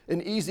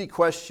an easy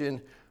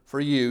question for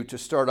you to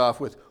start off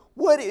with.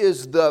 What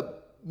is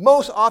the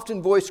most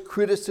often voiced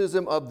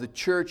criticism of the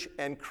church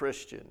and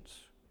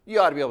Christians? You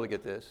ought to be able to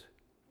get this.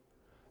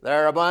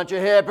 They're a bunch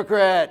of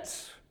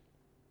hypocrites.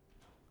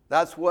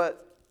 That's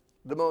what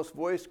the most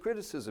voiced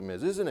criticism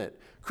is, isn't it?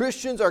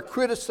 Christians are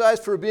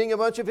criticized for being a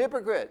bunch of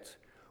hypocrites.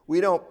 We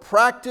don't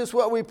practice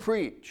what we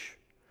preach.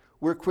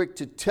 We're quick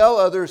to tell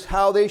others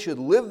how they should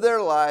live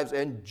their lives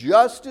and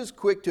just as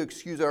quick to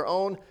excuse our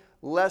own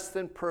less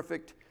than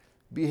perfect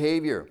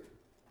behavior.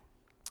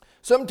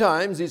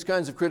 Sometimes these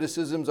kinds of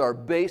criticisms are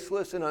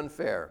baseless and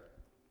unfair,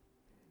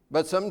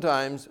 but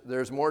sometimes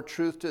there's more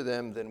truth to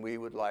them than we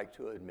would like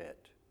to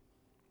admit.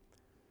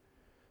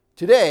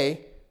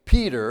 Today,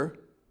 Peter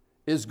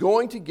is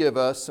going to give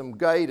us some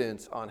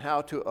guidance on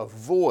how to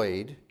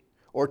avoid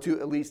or to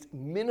at least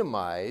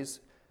minimize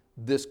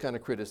this kind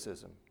of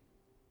criticism.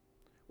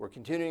 We're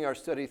continuing our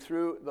study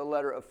through the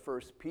letter of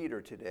 1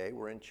 Peter today.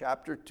 We're in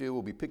chapter 2.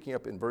 We'll be picking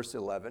up in verse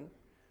 11.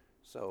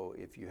 So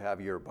if you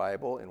have your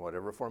Bible in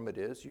whatever form it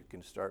is, you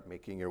can start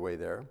making your way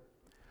there.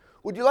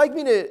 Would you like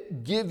me to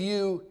give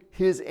you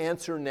his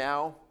answer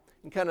now?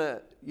 And kind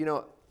of,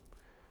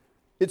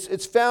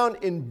 it's found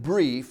in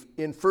brief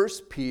in 1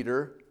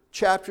 Peter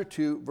chapter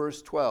 2,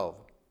 verse 12,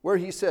 where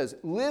he says,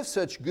 "Live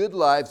such good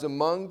lives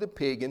among the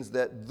pagans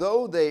that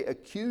though they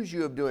accuse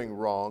you of doing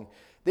wrong,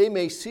 they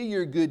may see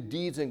your good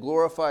deeds and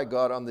glorify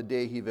God on the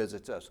day he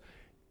visits us."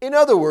 In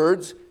other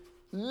words,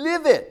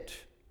 live it.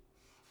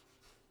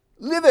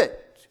 Live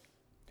it.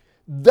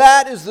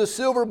 That is the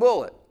silver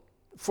bullet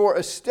for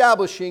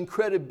establishing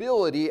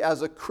credibility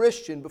as a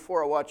Christian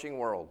before a watching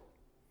world.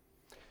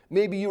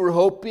 Maybe you were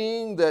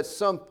hoping that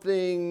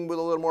something with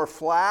a little more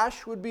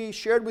flash would be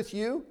shared with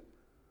you.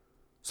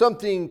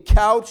 Something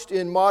couched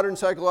in modern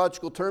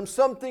psychological terms,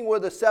 something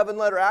with a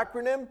 7-letter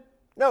acronym?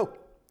 No.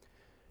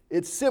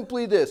 It's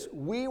simply this.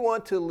 We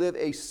want to live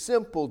a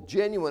simple,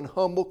 genuine,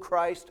 humble,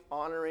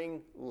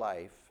 Christ-honoring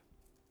life.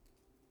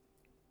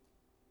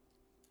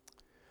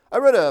 I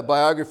read a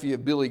biography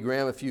of Billy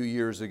Graham a few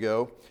years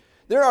ago.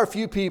 There are a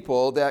few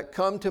people that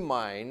come to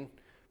mind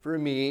for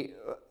me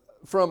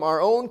from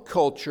our own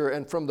culture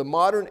and from the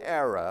modern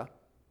era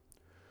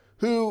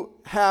who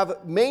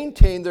have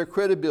maintained their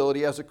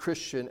credibility as a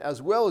Christian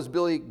as well as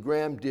Billy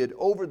Graham did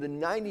over the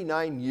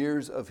 99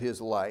 years of his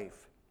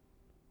life.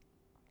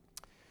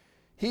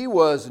 He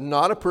was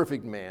not a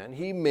perfect man.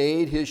 He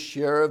made his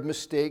share of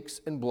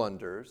mistakes and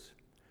blunders.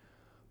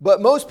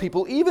 But most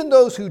people, even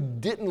those who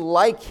didn't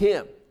like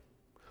him,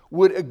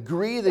 would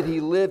agree that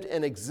he lived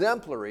an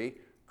exemplary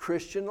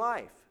Christian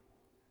life.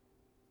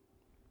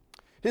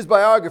 His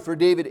biographer,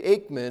 David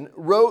Aikman,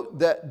 wrote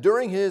that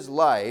during his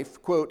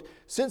life, quote,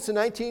 "Since the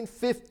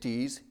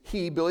 1950s,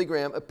 he, Billy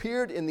Graham,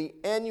 appeared in the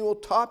annual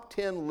top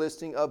 10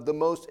 listing of the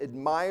most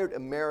admired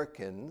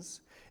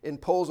Americans in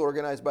polls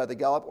organized by the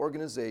Gallup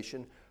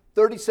organization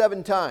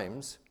 37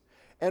 times,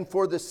 and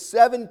for the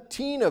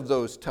 17 of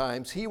those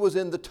times, he was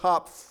in the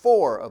top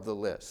 4 of the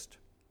list.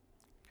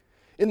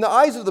 In the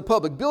eyes of the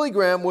public, Billy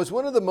Graham was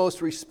one of the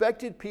most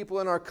respected people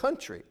in our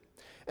country,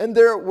 and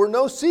there were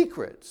no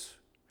secrets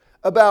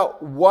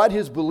about what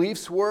his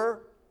beliefs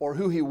were or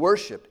who he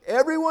worshiped.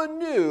 Everyone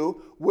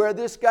knew where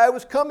this guy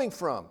was coming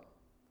from."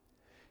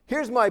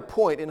 Here's my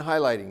point in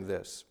highlighting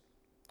this.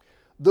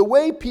 The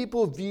way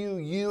people view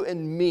you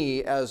and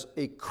me as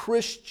a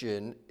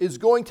Christian is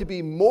going to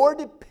be more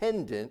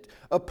dependent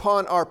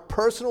upon our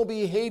personal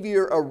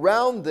behavior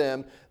around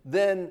them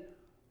than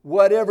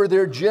whatever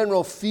their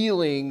general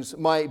feelings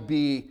might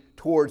be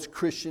towards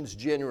Christians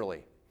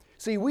generally.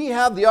 See, we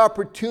have the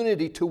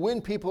opportunity to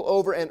win people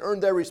over and earn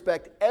their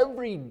respect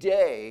every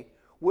day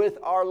with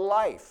our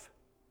life.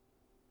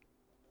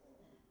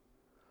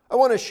 I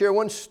want to share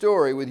one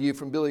story with you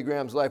from Billy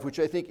Graham's life, which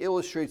I think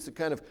illustrates the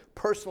kind of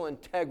personal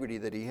integrity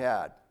that he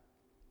had.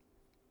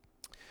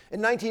 In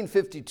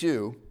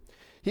 1952,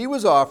 he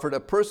was offered a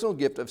personal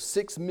gift of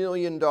 $6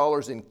 million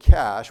in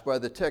cash by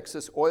the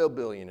Texas oil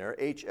billionaire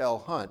H.L.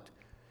 Hunt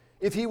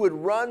if he would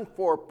run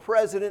for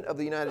president of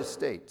the United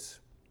States.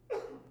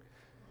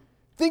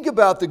 Think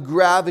about the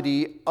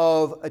gravity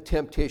of a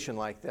temptation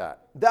like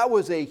that. That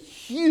was a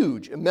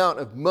huge amount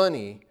of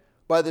money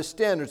by the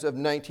standards of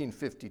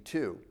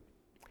 1952.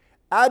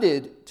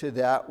 Added to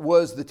that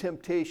was the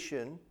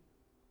temptation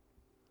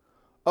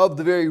of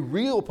the very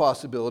real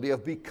possibility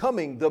of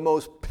becoming the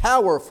most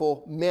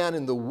powerful man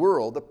in the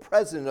world, the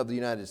President of the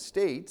United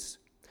States.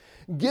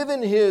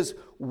 Given his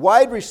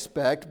wide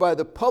respect by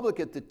the public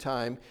at the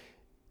time,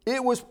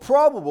 it was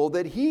probable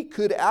that he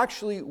could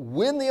actually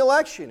win the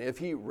election if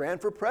he ran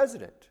for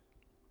president.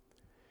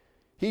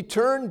 He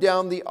turned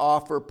down the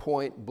offer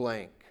point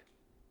blank.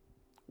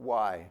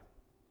 Why?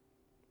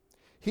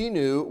 He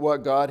knew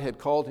what God had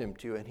called him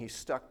to, and he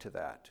stuck to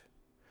that.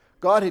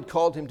 God had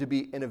called him to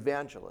be an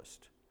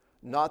evangelist,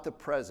 not the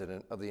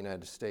President of the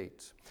United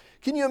States.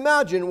 Can you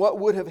imagine what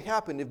would have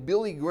happened if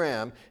Billy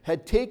Graham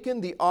had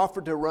taken the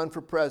offer to run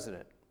for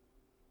president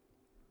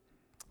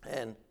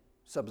and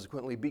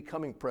subsequently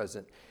becoming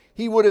president?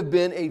 He would have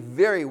been a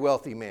very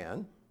wealthy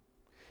man.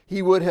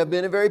 He would have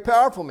been a very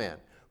powerful man.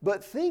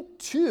 But think,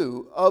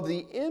 too, of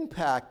the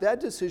impact that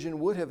decision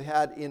would have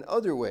had in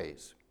other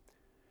ways.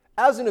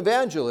 As an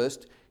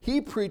evangelist,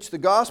 he preached the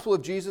gospel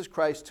of Jesus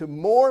Christ to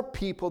more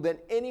people than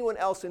anyone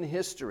else in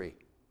history.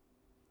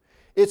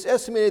 It's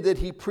estimated that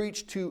he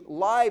preached to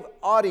live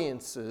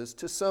audiences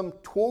to some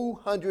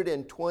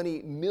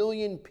 220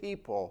 million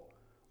people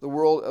the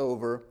world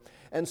over,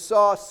 and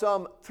saw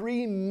some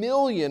 3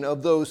 million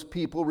of those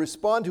people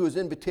respond to his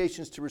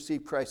invitations to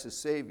receive Christ as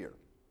Savior.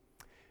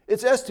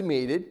 It's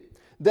estimated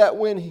that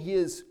when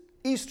his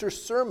Easter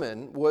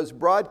sermon was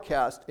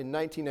broadcast in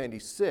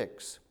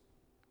 1996,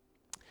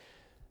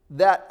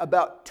 that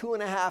about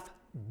 2.5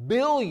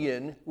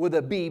 billion, with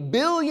a B,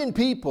 billion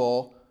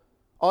people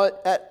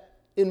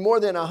in more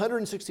than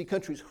 160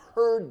 countries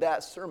heard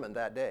that sermon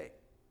that day.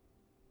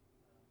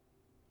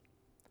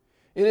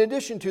 In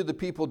addition to the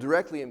people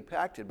directly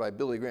impacted by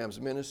Billy Graham's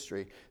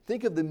ministry,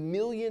 think of the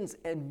millions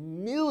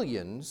and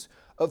millions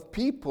of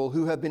people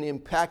who have been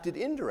impacted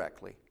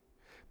indirectly.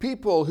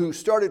 People who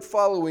started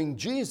following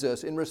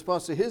Jesus in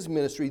response to his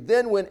ministry,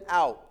 then went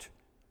out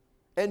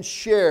and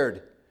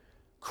shared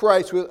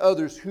Christ with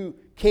others who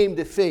came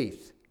to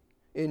faith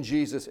in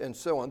Jesus and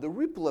so on. The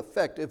ripple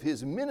effect of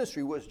his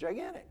ministry was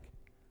gigantic.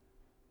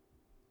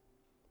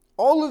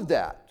 All of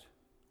that,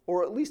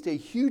 or at least a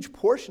huge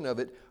portion of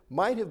it,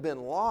 might have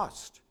been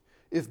lost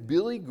if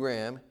Billy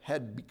Graham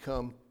had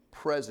become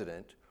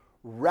president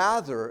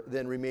rather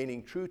than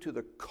remaining true to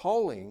the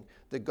calling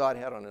that God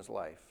had on his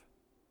life.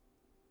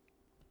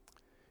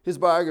 His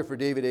biographer,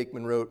 David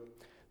Aikman, wrote,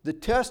 "The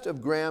test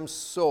of Graham's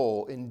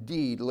soul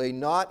indeed lay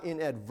not in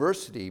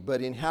adversity,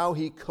 but in how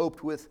he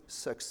coped with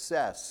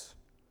success.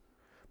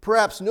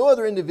 Perhaps no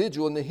other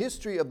individual in the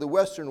history of the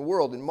Western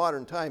world in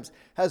modern times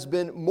has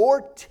been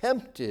more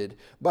tempted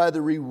by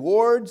the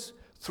rewards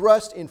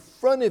thrust in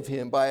front of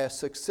him by a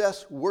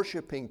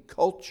success-worshiping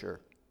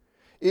culture.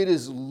 It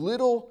is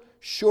little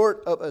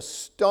short of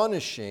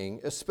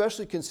astonishing,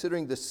 especially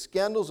considering the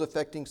scandals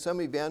affecting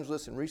some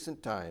evangelists in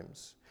recent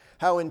times,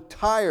 how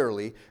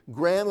entirely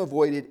Graham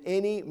avoided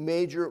any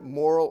major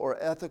moral or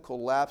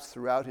ethical lapse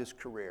throughout his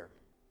career.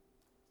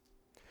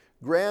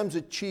 Graham's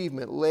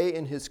achievement lay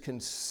in his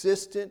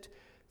consistent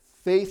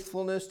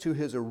faithfulness to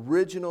his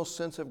original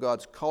sense of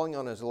God's calling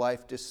on his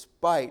life,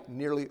 despite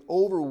nearly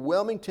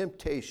overwhelming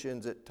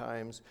temptations at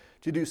times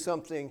to do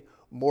something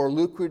more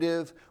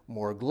lucrative,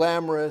 more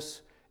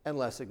glamorous, and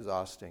less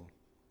exhausting."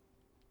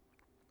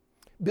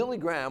 Billy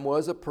Graham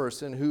was a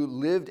person who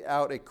lived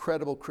out a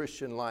credible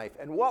Christian life.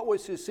 And what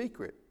was his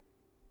secret?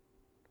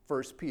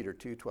 1 Peter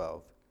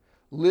 2:12.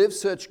 "Live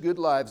such good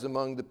lives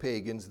among the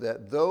pagans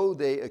that though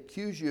they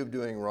accuse you of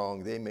doing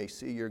wrong, they may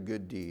see your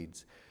good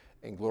deeds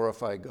and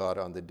glorify God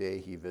on the day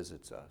he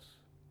visits us."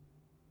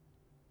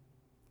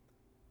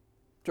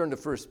 Turn to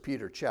 1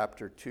 Peter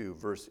chapter 2,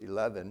 verse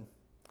 11.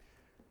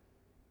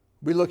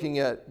 We're looking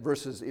at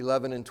verses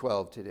 11 and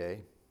 12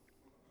 today.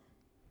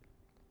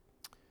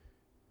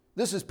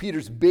 This is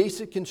Peter's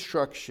basic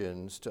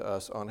instructions to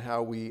us on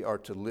how we are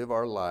to live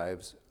our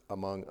lives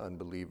among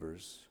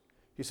unbelievers.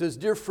 He says,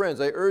 "Dear friends,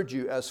 I urge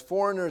you as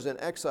foreigners and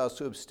exiles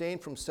to abstain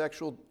from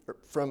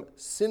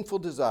sinful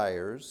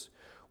desires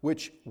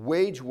which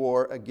wage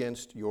war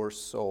against your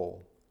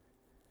soul."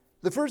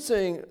 The first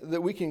thing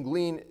that we can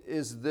glean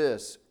is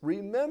this: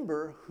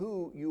 remember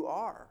who you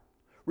are.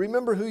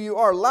 Remember who you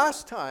are.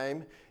 Last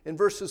time, in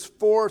verses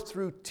 4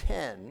 through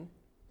 10,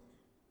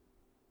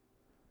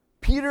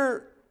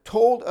 Peter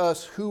told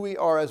us who we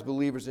are as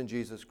believers in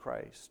Jesus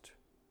Christ.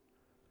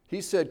 He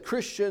said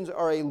Christians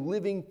are a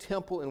living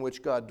temple in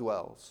which God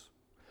dwells,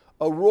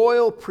 a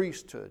royal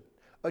priesthood,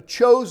 a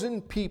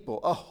chosen people,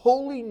 a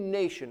holy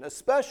nation, a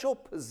special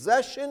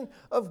possession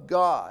of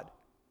God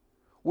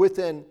with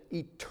an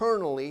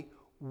eternally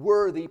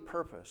worthy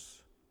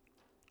purpose.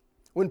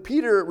 When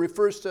Peter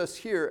refers to us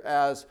here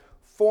as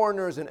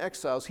foreigners and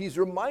exiles, he's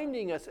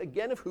reminding us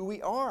again of who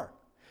we are.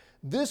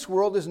 This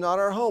world is not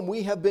our home.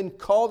 We have been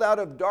called out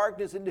of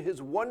darkness into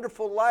his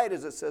wonderful light,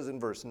 as it says in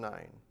verse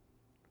 9.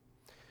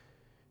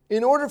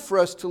 In order for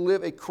us to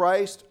live a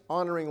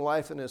Christ-honoring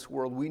life in this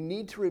world, we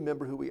need to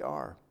remember who we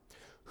are.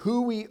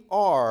 Who we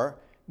are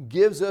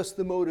gives us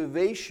the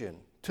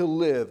motivation to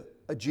live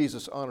a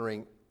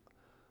Jesus-honoring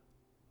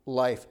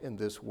life in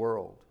this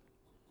world.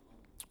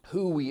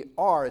 Who we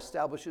are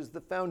establishes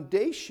the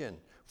foundation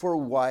for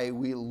why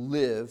we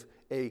live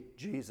a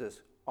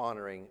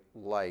Jesus-honoring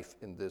life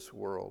in this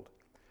world.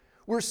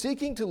 We're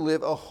seeking to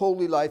live a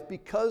holy life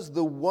because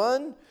the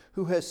one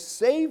who has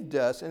saved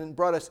us and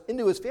brought us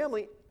into his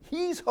family,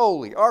 he's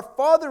holy. Our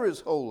Father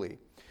is holy.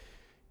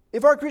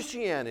 If our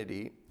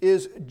Christianity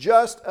is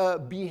just a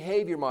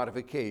behavior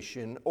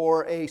modification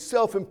or a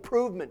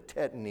self-improvement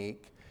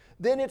technique,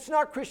 then it's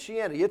not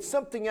Christianity, it's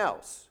something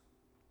else.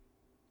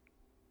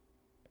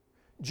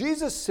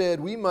 Jesus said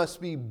we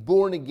must be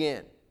born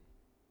again.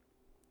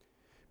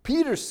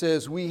 Peter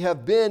says we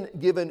have been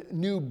given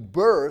new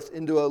birth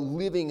into a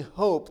living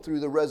hope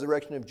through the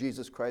resurrection of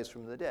Jesus Christ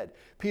from the dead.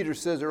 Peter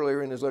says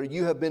earlier in his letter,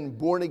 you have been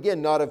born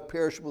again, not of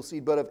perishable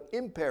seed, but of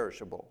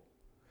imperishable,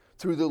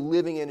 through the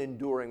living and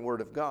enduring Word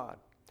of God.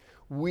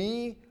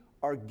 We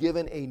are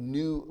given a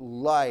new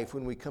life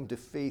when we come to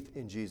faith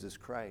in Jesus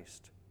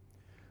Christ.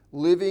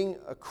 Living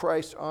a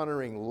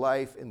Christ-honoring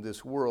life in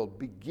this world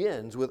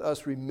begins with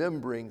us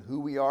remembering who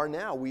we are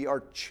now. We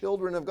are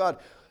children of God,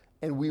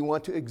 and we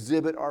want to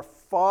exhibit our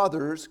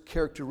Father's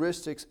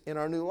characteristics in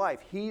our new life.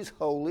 He's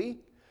holy,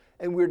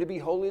 and we're to be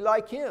holy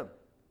like Him.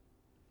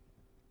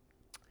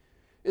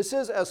 It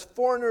says, as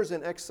foreigners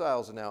and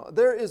exiles now,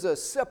 there is a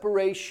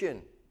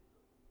separation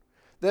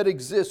that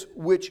exists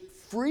which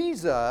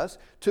frees us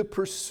to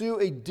pursue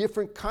a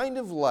different kind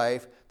of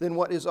life than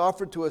what is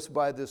offered to us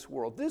by this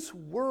world. This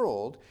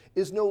world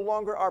is no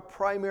longer our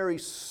primary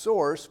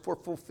source for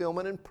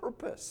fulfillment and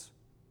purpose.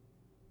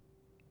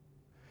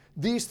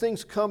 These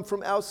things come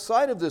from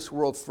outside of this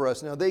world for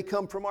us. Now, they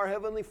come from our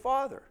Heavenly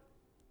Father.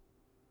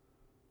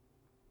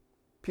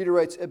 Peter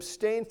writes,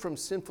 abstain from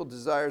sinful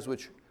desires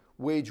which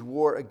wage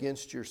war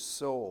against your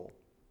soul.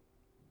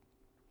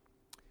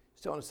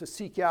 He's telling us to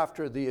seek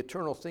after the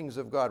eternal things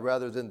of God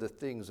rather than the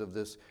things of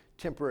this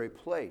temporary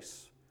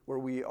place where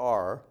we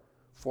are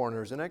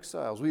foreigners and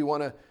exiles. We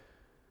want to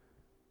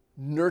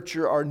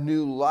nurture our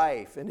new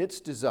life and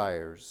its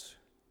desires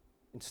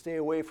and stay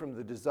away from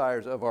the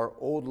desires of our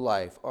old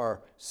life,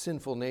 our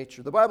sinful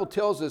nature. The Bible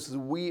tells us that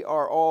we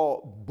are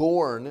all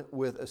born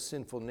with a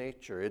sinful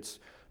nature. It's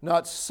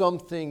not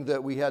something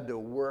that we had to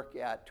work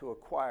at to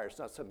acquire. It's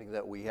not something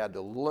that we had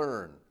to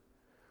learn.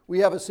 We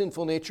have a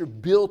sinful nature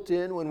built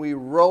in when we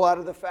roll out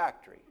of the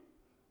factory.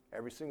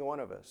 Every single one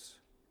of us.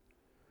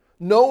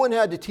 No one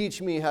had to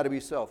teach me how to be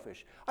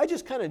selfish. I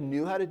just kind of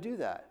knew how to do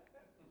that.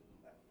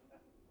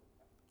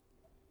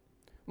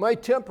 My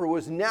temper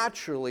was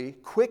naturally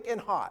quick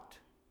and hot.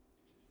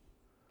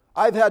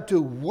 I've had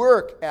to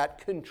work at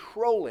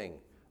controlling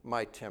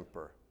my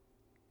temper.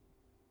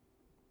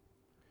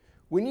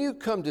 When you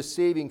come to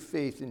saving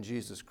faith in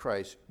Jesus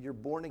Christ, you're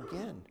born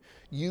again.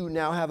 You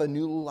now have a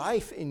new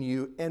life in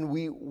you, and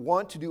we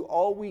want to do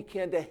all we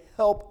can to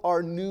help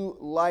our new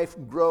life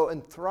grow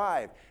and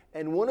thrive.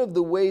 And one of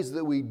the ways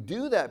that we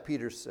do that,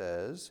 Peter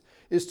says,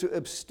 is to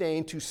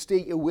abstain, to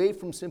stay away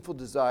from sinful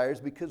desires,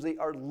 because they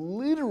are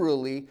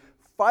literally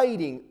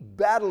fighting,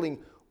 battling,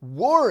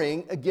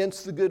 warring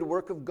against the good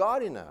work of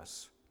God in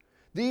us.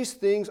 These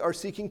things are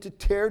seeking to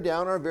tear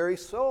down our very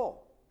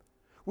soul.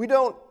 We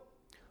don't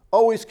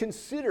always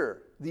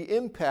consider the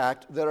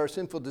impact that our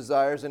sinful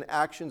desires and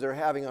actions are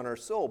having on our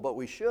soul, but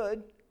we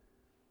should.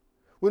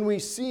 When we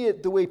see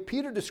it the way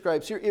Peter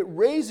describes here, it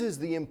raises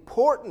the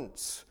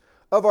importance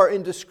of our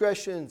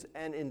indiscretions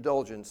and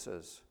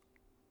indulgences.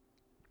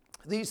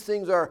 These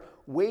things are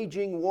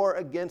waging war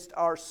against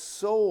our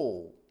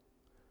soul.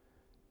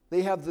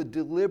 They have the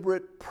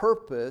deliberate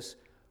purpose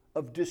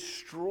of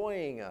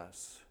destroying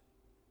us.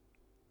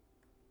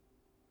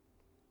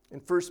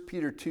 In 1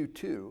 Peter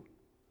 2:2,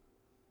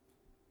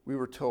 we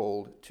were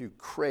told to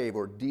crave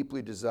or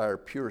deeply desire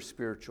pure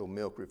spiritual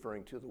milk,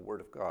 referring to the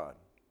Word of God.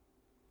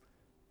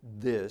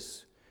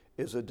 This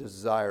is a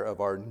desire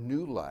of our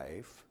new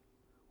life,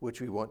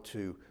 which we want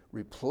to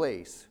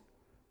replace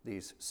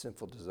these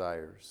sinful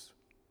desires.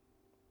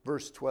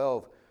 Verse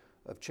 12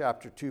 of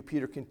chapter 2,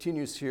 Peter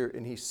continues here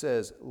and he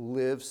says,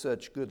 live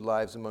such good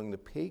lives among the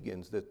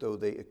pagans that though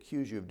they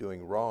accuse you of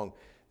doing wrong,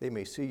 they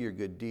may see your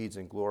good deeds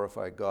and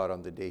glorify God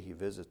on the day He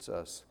visits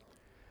us.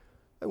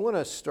 I want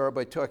to start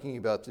by talking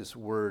about this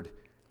word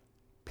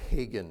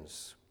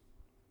pagans.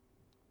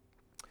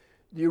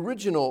 The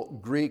original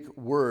Greek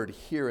word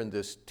here in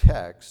this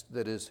text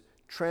that is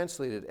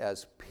translated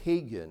as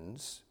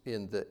pagans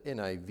in the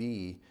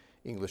NIV,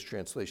 English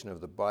translation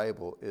of the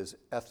Bible, is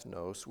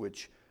ethnos,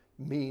 which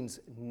means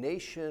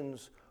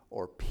nations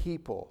or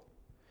people.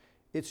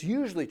 It's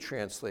usually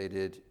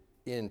translated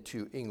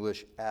into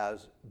English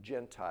as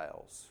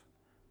Gentiles.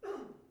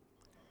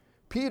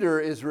 Peter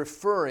is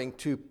referring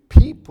to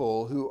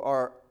people who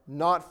are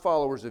not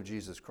followers of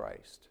Jesus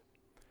Christ.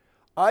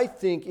 I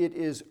think it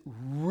is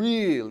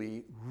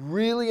really,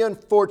 really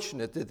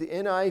unfortunate that the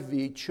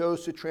NIV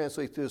chose to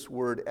translate this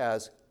word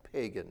as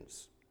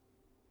pagans.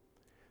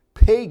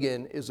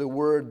 Pagan is a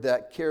word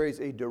that carries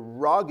a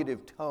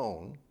derogative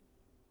tone,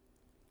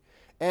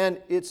 and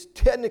it's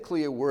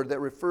technically a word that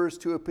refers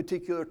to a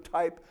particular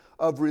type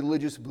of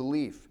religious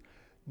belief.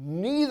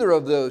 Neither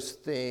of those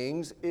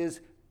things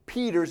is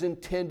Peter's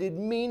intended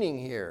meaning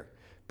here.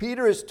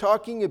 Peter is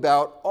talking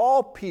about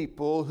all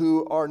people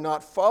who are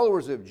not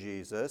followers of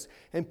Jesus,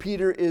 and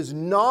Peter is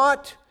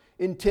not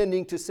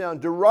intending to sound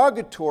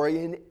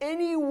derogatory in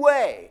any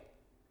way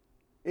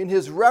in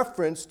his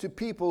reference to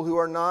people who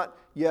are not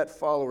yet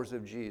followers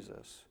of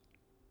Jesus.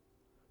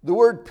 The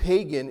word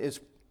pagan is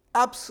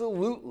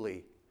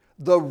absolutely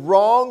the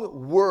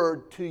wrong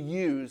word to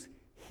use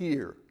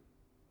here.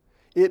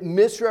 It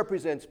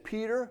misrepresents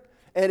Peter,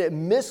 and it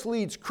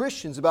misleads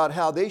Christians about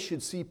how they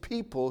should see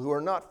people who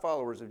are not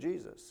followers of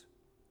Jesus.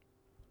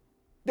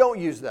 Don't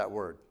use that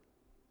word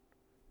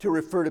to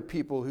refer to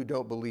people who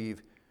don't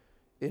believe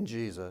in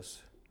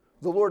Jesus.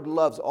 The Lord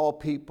loves all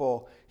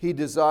people. He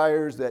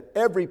desires that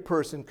every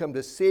person come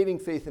to saving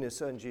faith in His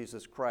Son,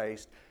 Jesus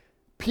Christ.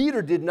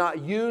 Peter did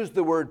not use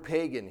the word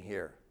pagan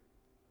here.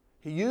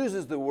 He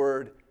uses the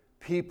word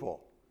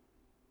people.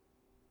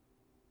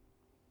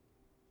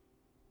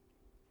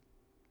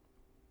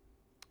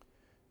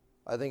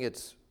 I think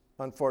it's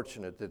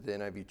unfortunate that the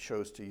NIV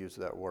chose to use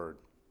that word.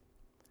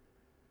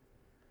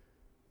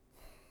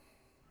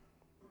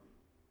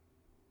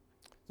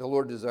 The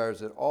Lord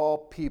desires that all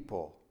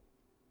people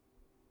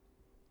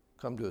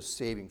come to a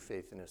saving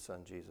faith in His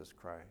Son, Jesus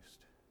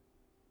Christ.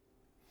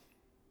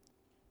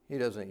 He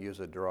doesn't use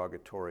a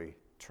derogatory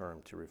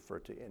term to refer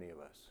to any of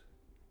us.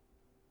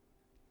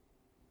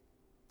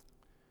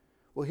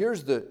 Well,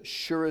 here's the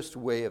surest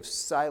way of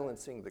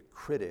silencing the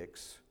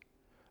critics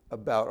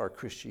about our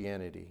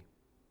Christianity.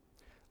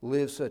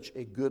 Live such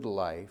a good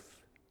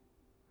life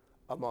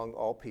among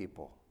all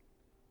people.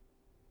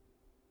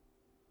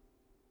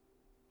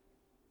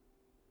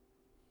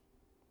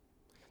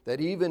 That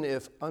even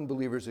if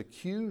unbelievers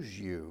accuse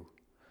you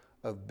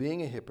of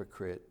being a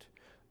hypocrite,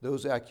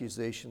 those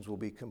accusations will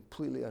be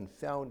completely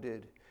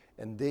unfounded,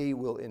 and they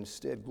will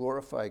instead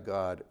glorify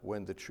God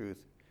when the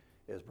truth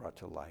is brought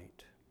to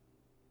light.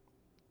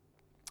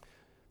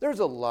 There's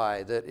a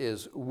lie that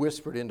is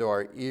whispered into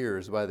our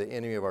ears by the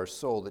enemy of our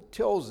soul that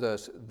tells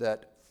us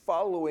that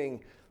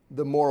following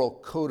the moral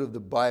code of the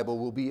Bible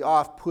will be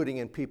off-putting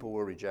and people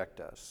will reject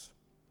us.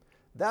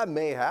 That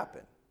may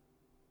happen.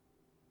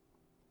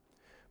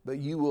 But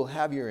you will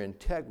have your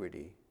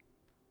integrity,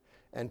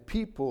 and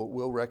people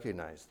will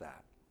recognize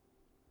that.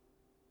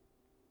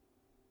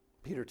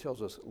 Peter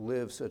tells us,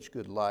 live such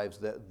good lives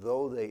that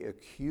though they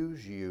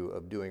accuse you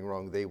of doing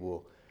wrong, they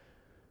will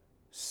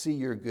see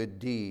your good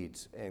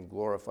deeds and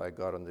glorify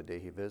God on the day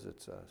He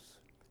visits us.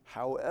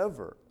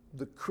 However,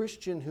 the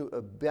Christian who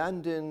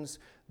abandons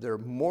their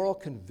moral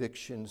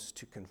convictions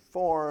to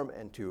conform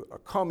and to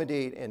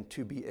accommodate and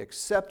to be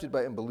accepted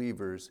by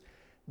unbelievers,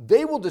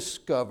 they will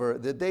discover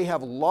that they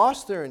have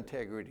lost their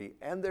integrity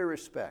and their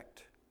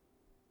respect.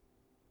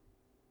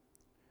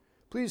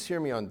 Please hear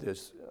me on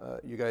this,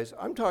 you guys.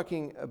 I'm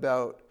talking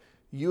about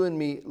you and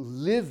me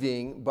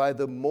living by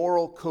the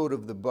moral code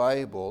of the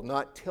Bible,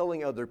 not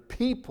telling other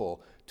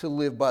people to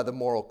live by the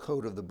moral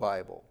code of the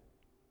Bible.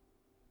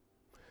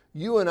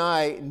 You and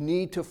I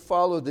need to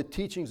follow the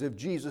teachings of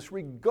Jesus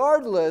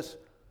regardless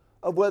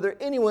of whether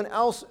anyone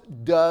else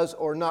does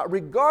or not,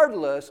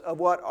 regardless of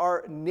what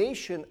our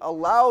nation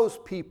allows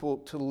people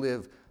to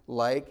live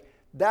like.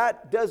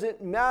 That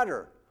doesn't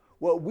matter.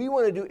 What we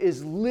want to do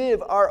is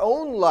live our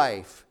own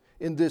life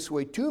in this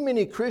way. Too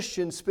many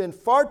Christians spend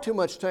far too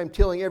much time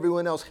telling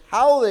everyone else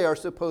how they are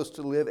supposed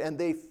to live, and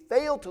they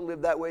fail to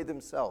live that way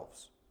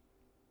themselves.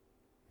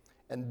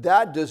 And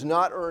that does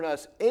not earn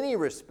us any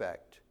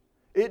respect.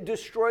 It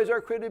destroys our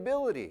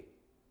credibility.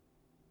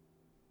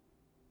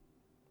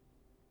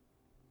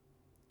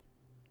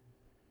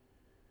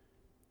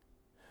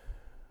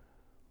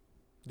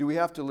 Do we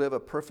have to live a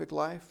perfect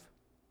life?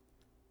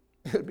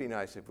 It would be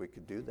nice if we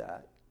could do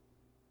that.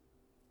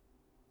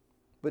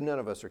 But none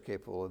of us are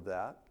capable of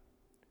that.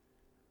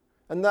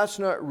 And that's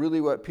not really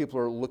what people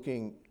are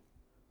looking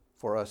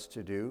for us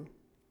to do.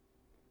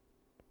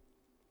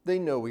 They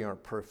know we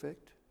aren't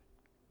perfect.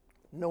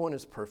 No one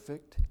is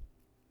perfect.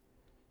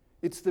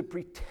 It's the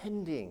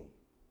pretending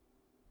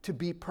to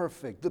be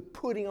perfect, the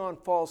putting on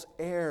false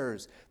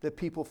airs that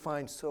people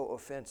find so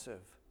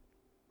offensive.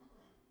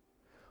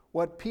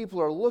 What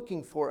people are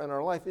looking for in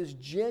our life is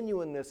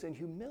genuineness and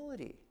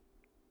humility.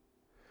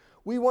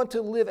 We want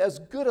to live as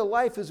good a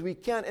life as we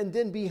can and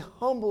then be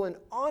humble and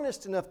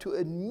honest enough to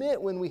admit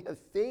when we have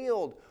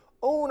failed,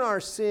 own our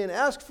sin,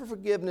 ask for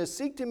forgiveness,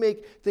 seek to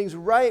make things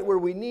right where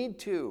we need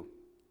to.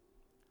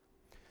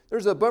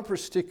 There's a bumper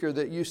sticker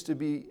that used to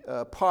be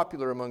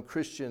popular among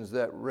Christians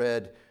that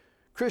read,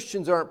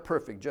 "Christians aren't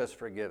perfect, just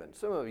forgiven."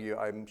 Some of you,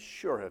 I'm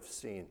sure, have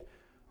seen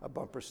a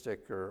bumper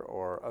sticker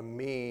or a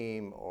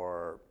meme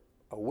or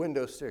a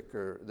window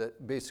sticker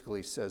that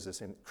basically says the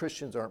same.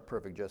 Christians aren't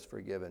perfect, just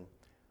forgiven.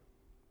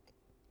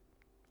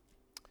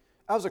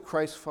 As a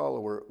Christ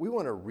follower, we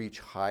want to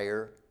reach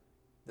higher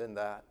than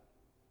that.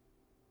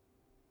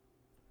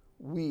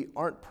 We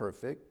aren't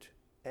perfect,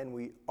 and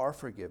we are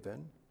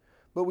forgiven,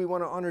 but we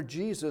want to honor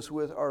Jesus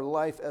with our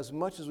life as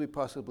much as we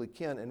possibly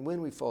can, and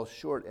when we fall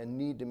short and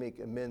need to make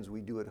amends,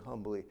 we do it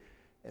humbly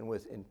and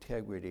with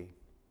integrity.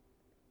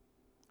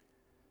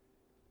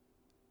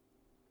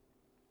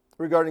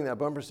 Regarding that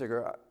bumper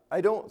sticker,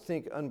 I don't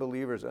think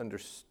unbelievers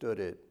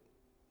understand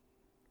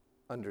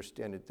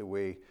it the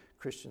way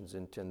Christians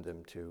intend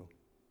them to.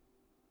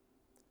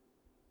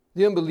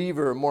 The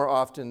unbeliever, more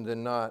often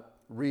than not,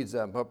 reads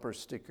that bumper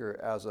sticker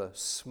as a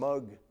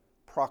smug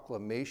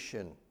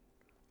proclamation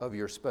of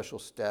your special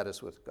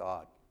status with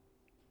God.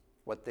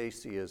 What they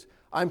see is,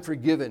 "I'm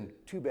forgiven,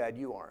 too bad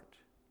you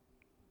aren't."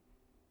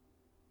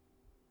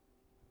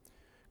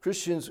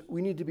 Christians,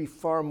 we need to be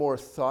far more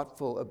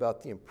thoughtful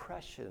about the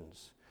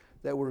impressions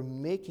that we're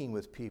making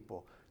with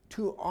people.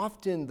 Too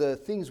often, the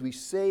things we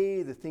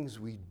say, the things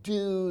we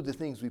do, the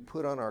things we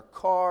put on our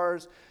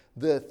cars,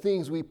 the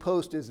things we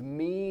post as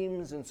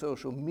memes in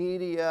social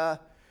media,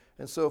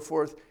 and so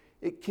forth,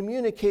 it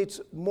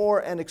communicates more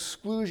an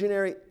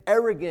exclusionary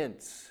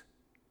arrogance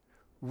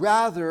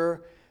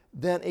rather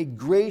than a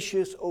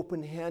gracious,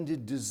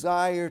 open-handed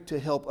desire to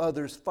help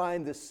others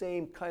find the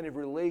same kind of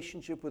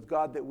relationship with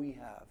God that we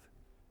have.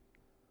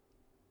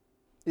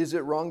 Is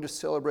it wrong to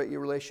celebrate your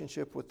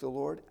relationship with the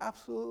Lord?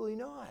 Absolutely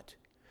not.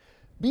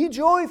 Be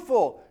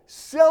joyful.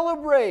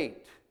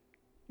 Celebrate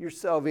your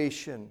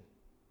salvation.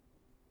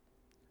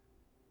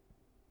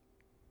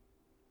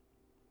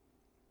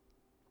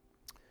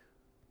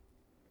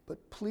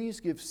 But please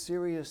give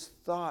serious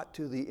thought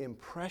to the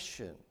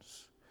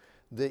impressions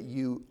that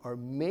you are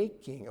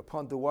making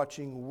upon the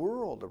watching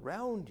world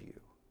around you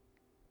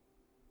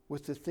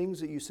with the things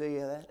that you say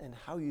and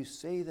how you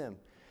say them,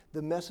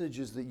 the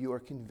messages that you are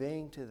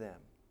conveying to them.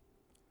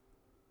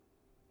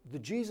 The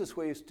Jesus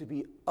way is to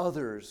be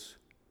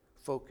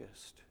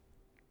others-focused.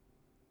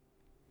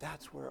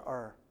 That's where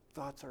our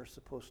thoughts are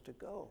supposed to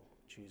go,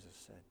 Jesus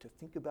said, to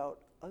think about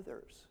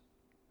others.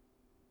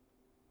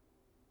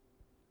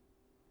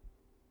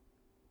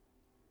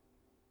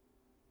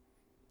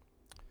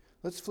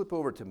 Let's flip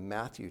over to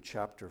Matthew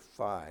chapter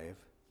 5,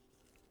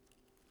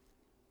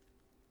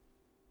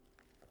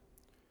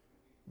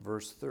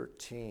 verse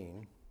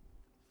 13.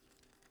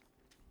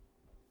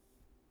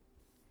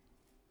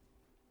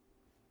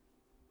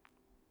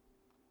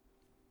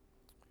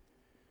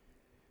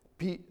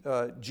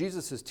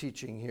 Jesus is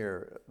teaching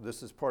here.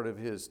 This is part of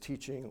his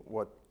teaching,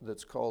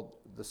 that's called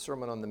the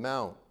Sermon on the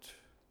Mount.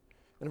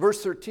 In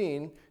verse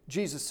 13,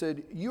 Jesus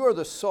said, "You are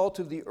the salt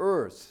of the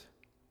earth.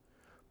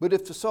 But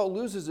if the salt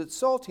loses its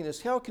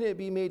saltiness, how can it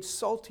be made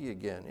salty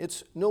again?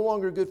 It's no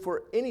longer good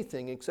for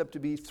anything except to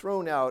be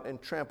thrown out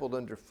and trampled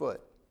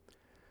underfoot."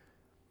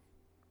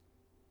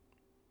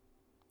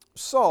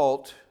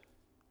 Salt,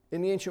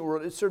 in the ancient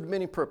world, it served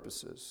many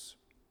purposes.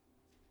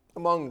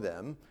 Among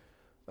them,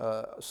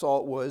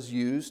 salt was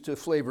used to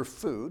flavor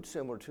food,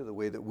 similar to the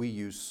way that we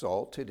use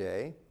salt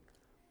today.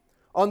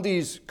 On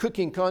these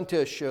cooking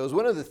contest shows,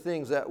 one of the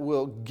things that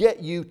will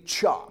get you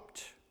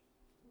chopped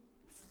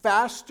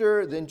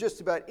faster than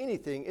just about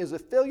anything is a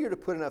failure to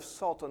put enough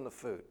salt on the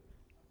food.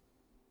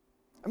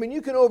 I mean,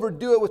 you can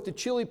overdo it with the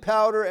chili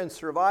powder and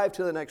survive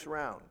to the next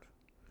round.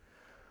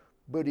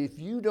 But if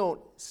you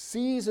don't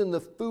season the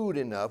food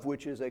enough,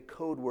 which is a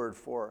code word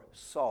for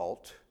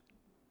salt,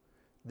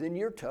 then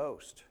you're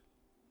toast.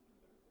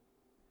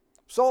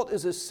 Salt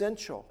is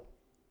essential.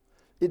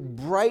 It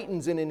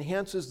brightens and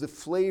enhances the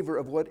flavor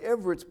of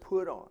whatever it's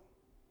put on.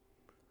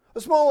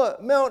 A small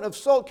amount of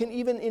salt can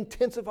even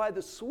intensify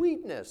the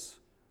sweetness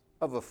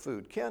of a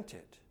food, can't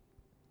it?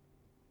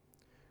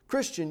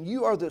 Christian,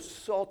 you are the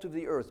salt of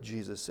the earth,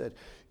 Jesus said.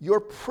 Your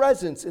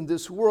presence in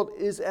this world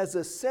is as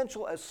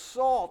essential as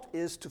salt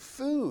is to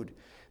food.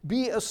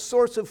 Be a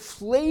source of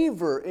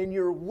flavor in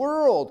your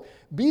world.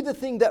 Be the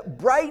thing that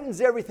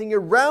brightens everything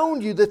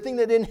around you, the thing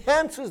that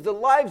enhances the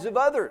lives of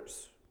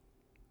others.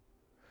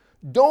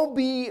 Don't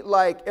be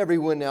like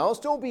everyone else.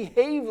 Don't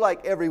behave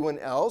like everyone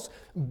else.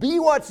 Be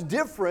what's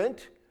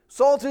different.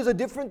 Salt is a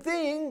different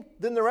thing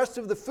than the rest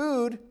of the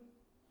food.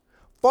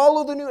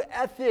 Follow the new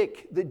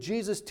ethic that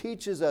Jesus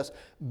teaches us.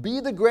 Be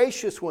the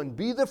gracious one.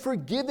 Be the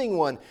forgiving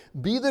one.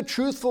 Be the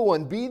truthful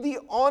one. Be the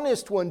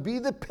honest one. Be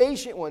the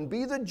patient one.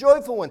 Be the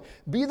joyful one.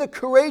 Be the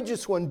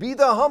courageous one. Be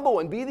the humble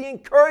one. Be the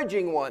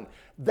encouraging one.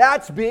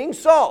 That's being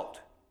salt.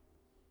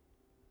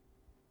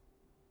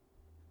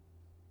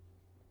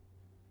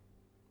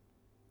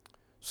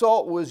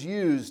 Salt was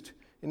used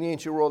in the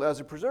ancient world as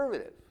a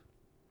preservative.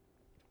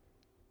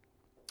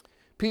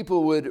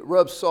 People would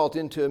rub salt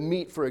into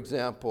meat, for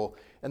example,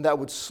 and that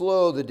would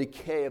slow the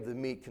decay of the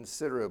meat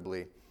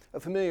considerably. A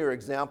familiar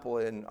example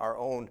in our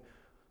own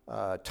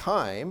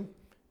time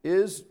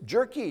is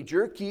jerky.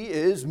 Jerky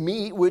is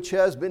meat which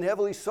has been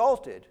heavily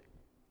salted,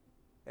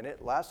 and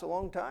it lasts a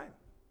long time.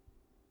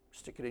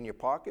 Stick it in your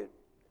pocket,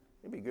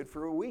 it'd be good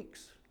for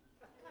weeks.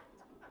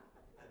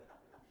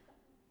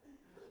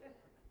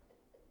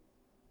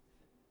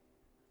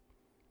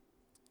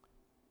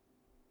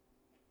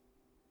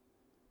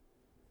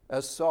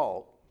 As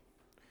salt,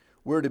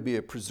 we're to be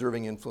a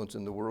preserving influence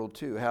in the world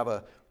too. Have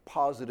a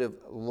positive,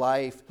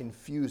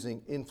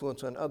 life-infusing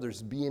influence on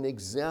others. Be an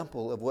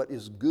example of what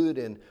is good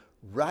and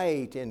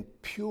right and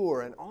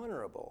pure and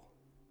honorable.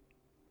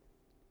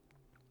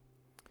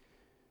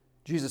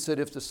 Jesus said,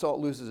 if the salt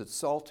loses its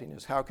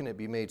saltiness, how can it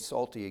be made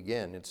salty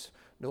again? It's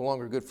no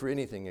longer good for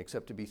anything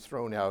except to be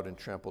thrown out and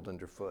trampled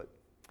underfoot.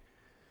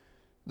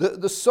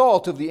 The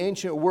salt of the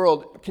ancient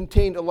world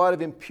contained a lot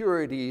of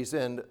impurities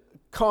and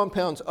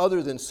compounds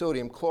other than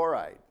sodium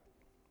chloride.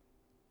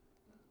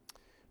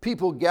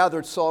 People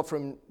gathered salt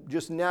from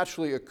just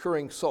naturally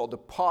occurring salt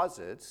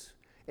deposits.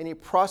 Any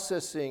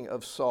processing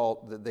of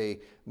salt that they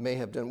may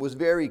have done was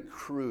very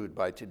crude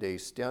by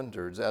today's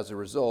standards. As a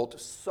result,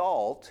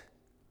 salt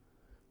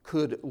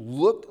could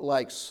look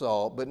like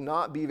salt, but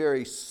not be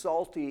very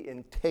salty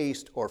in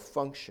taste or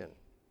function.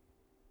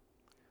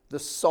 The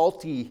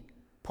salty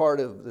part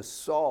of the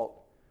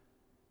salt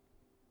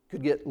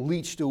could get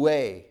leached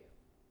away,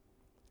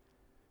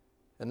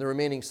 and the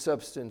remaining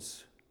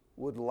substance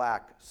would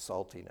lack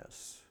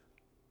saltiness.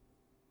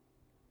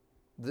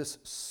 This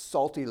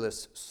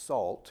saltyless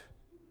salt,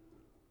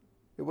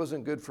 It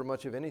wasn't good for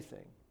much of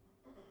anything.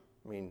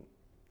 I mean,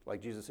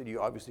 like Jesus said, you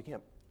obviously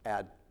can't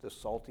add the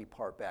salty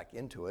part back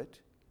into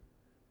it.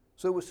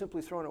 So it was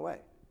simply thrown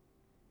away.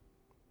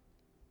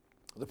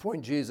 The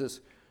point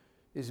Jesus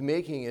is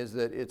making is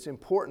that it's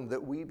important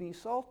that we be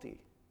salty.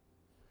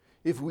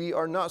 If we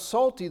are not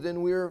salty,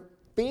 then we're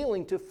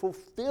failing to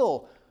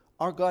fulfill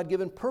our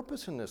God-given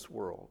purpose in this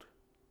world.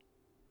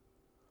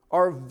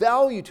 Our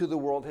value to the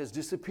world has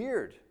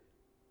disappeared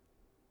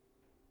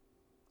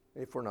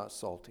if we're not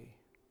salty.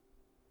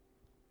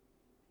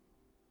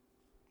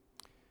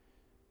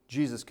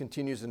 Jesus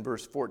continues in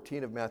verse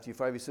 14 of Matthew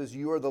 5. He says,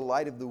 "You are the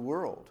light of the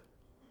world.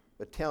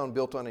 A town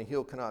built on a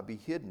hill cannot be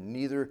hidden.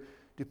 Neither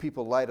do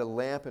people light a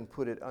lamp and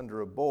put it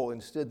under a bowl.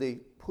 Instead, they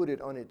put it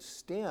on its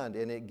stand,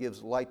 and it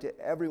gives light to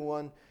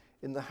everyone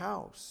in the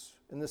house.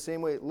 In the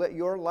same way, let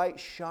your light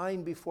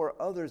shine before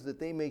others, that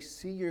they may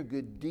see your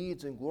good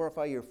deeds and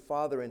glorify your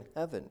Father in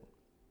heaven."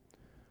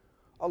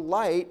 A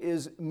light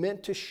is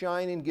meant to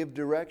shine and give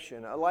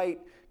direction. A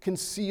light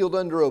concealed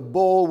under a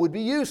bowl would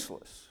be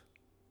useless.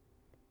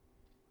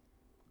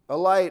 A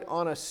light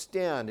on a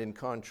stand, in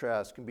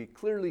contrast, can be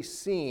clearly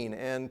seen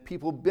and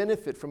people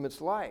benefit from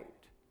its light.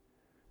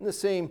 And the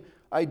same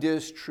idea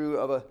is true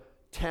of a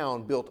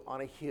town built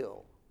on a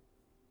hill.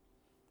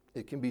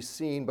 It can be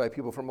seen by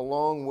people from a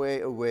long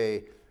way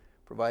away,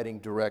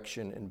 providing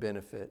direction and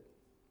benefit.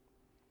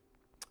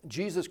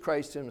 Jesus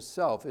Christ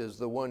himself is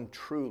the one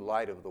true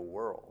light of the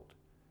world.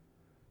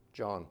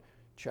 John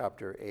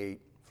chapter 8,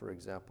 for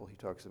example, he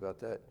talks about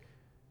that.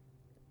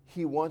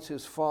 He wants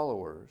his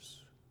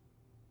followers,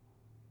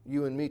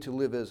 you and me, to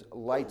live as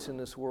lights in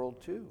this world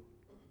too,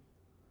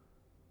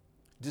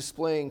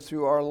 displaying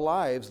through our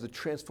lives the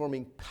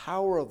transforming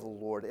power of the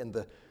Lord and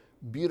the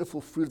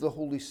beautiful fruit of the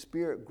Holy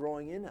Spirit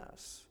growing in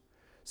us.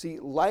 See,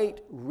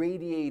 light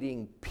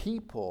radiating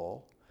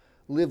people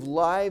live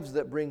lives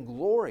that bring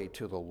glory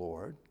to the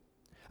Lord.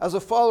 As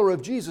a follower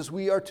of Jesus,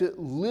 we are to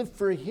live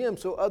for him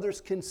so others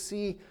can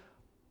see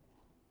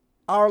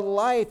our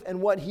life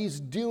and what he's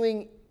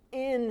doing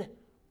in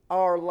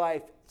our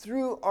life,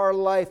 through our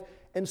life,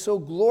 and so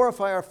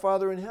glorify our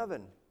Father in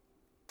heaven.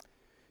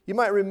 You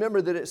might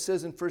remember that it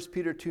says in 1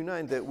 Peter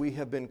 2:9 that we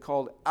have been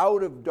called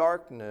out of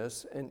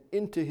darkness and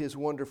into his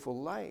wonderful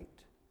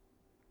light.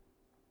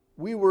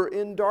 We were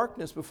in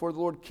darkness before the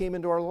Lord came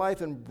into our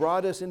life and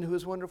brought us into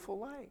his wonderful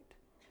light.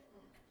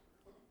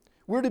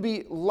 We're to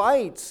be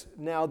lights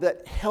now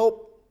that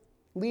help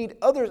lead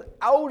others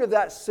out of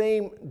that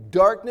same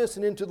darkness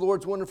and into the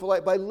Lord's wonderful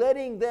light by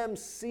letting them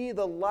see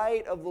the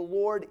light of the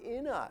Lord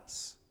in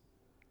us.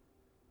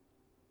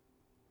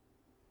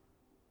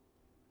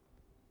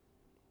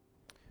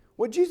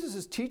 What Jesus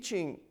is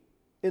teaching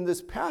in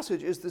this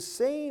passage is the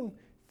same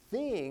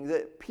thing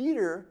that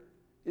Peter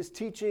is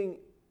teaching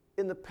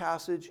in the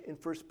passage in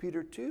 1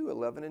 Peter 2,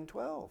 11 and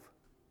 12.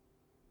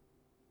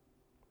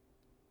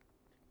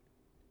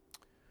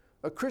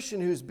 A Christian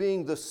who's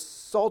being the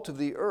salt of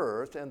the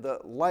earth and the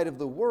light of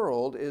the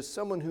world is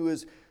someone who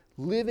is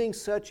living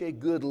such a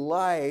good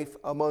life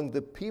among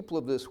the people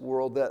of this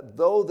world that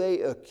though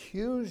they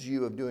accuse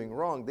you of doing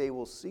wrong, they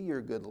will see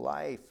your good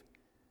life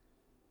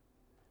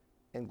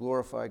and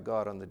glorify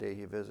God on the day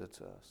he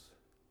visits us.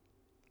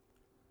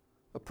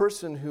 A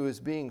person who is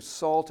being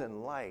salt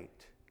and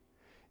light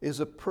is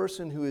a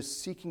person who is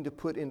seeking to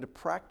put into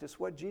practice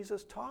what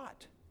Jesus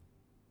taught.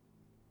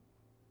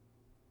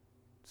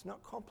 It's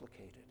not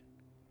complicated.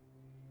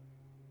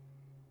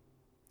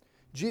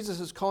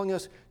 Jesus is calling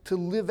us to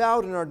live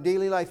out in our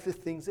daily life the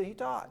things that he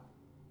taught.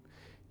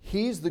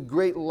 He's the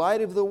great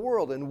light of the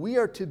world, and we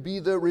are to be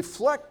the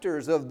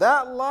reflectors of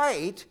that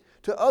light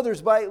to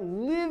others by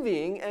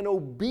living an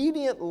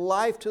obedient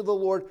life to the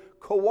Lord,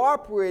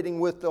 cooperating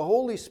with the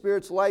Holy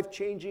Spirit's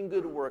life-changing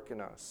good work in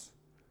us.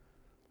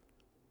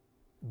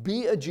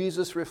 Be a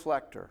Jesus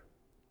reflector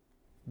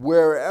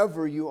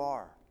wherever you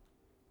are.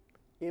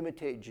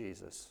 Imitate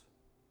Jesus.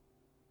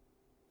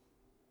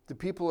 The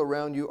people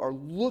around you are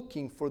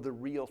looking for the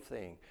real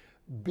thing.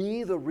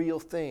 Be the real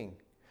thing.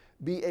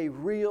 Be a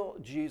real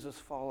Jesus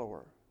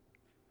follower.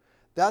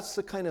 That's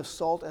the kind of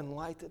salt and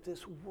light that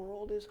this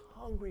world is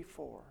hungry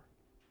for.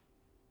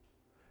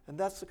 And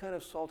that's the kind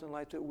of salt and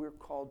light that we're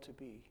called to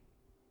be.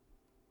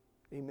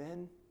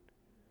 Amen?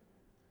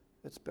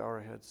 Let's bow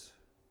our heads.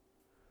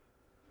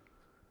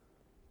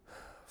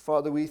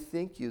 Father, we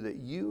thank you that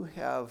you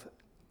have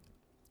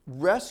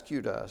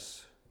rescued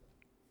us,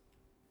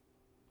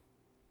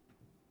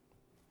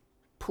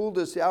 pulled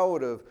us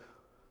out of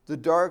the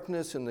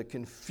darkness and the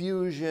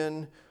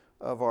confusion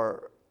of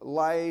our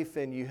life,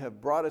 and you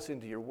have brought us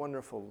into your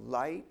wonderful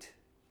light,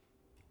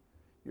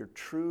 your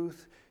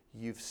truth.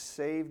 You've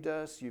saved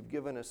us. You've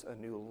given us a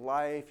new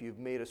life. You've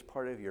made us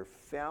part of your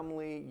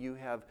family. You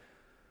have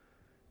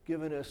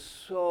given us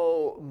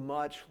so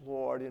much,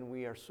 Lord, and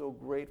we are so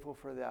grateful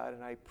for that.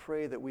 And I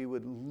pray that we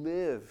would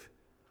live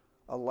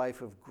a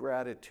life of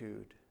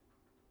gratitude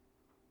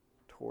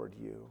toward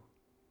you.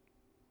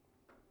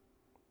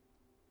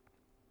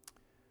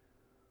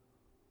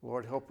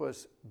 Lord, help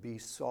us be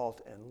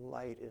salt and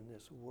light in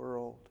this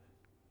world.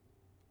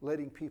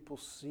 letting people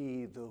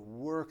see the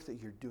work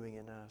that you're doing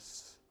in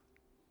us.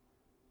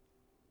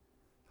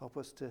 Help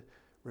us to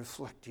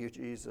reflect you,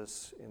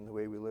 Jesus, in the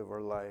way we live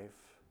our life,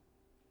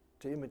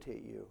 to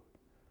imitate you,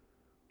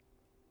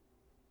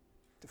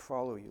 to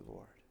follow you,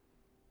 Lord.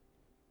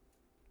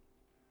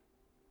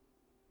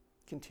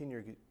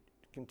 Continue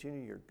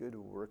your good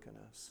work in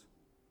us.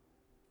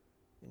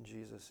 In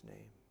Jesus'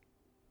 name,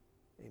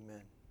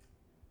 amen.